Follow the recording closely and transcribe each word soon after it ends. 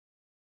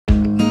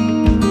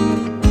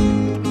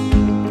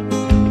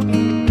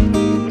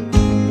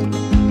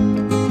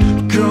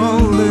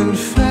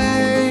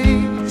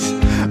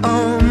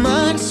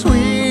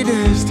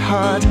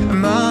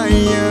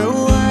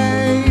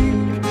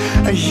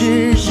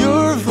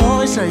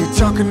face, are you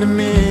talking to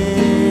me?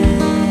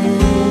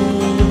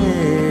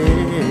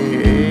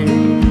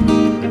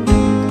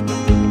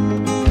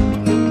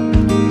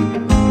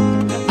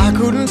 I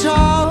couldn't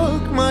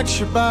talk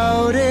much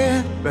about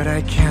it, but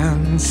I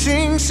can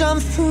sing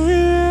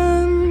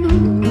something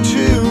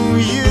to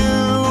you.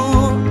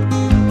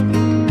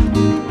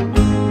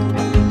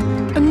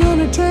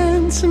 Another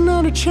dance,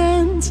 another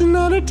chance,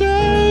 another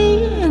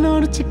day, in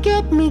order to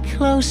get me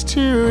close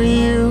to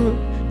you,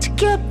 to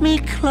get me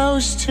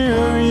close to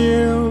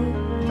you.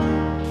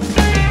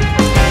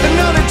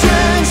 Another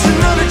dance,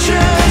 another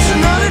chance,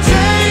 another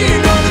day,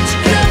 in order to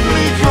get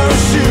me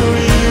close to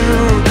you,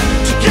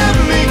 to get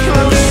me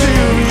close to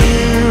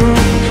you.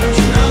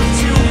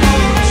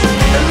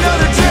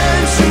 Another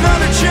dance,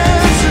 another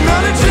chance,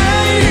 another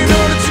day, in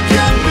order to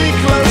get me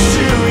close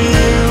to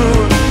you,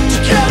 to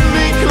get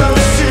me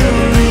close to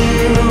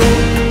you.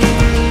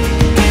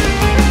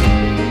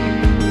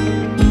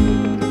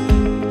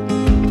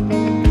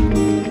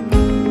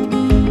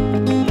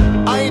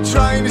 Are you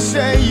trying to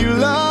say you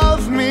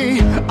love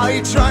me? Are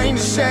you trying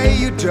to say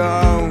you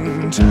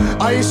don't?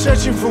 Are you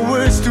searching for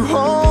words to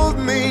hold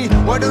me?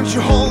 Why don't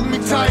you hold me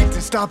tight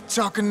and stop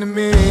talking to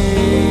me?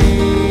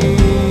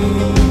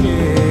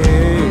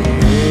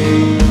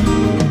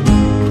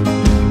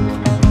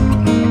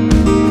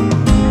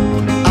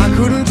 I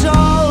couldn't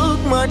talk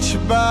much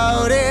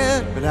about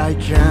it, but I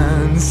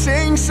can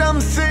sing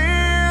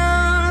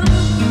something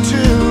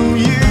to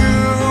you.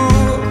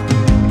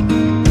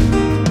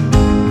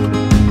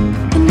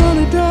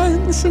 Another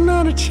dance,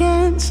 another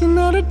chance,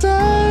 another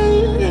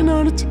day, in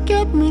order to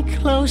get me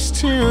close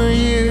to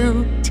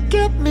you, to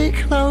get me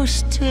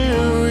close to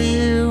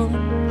you.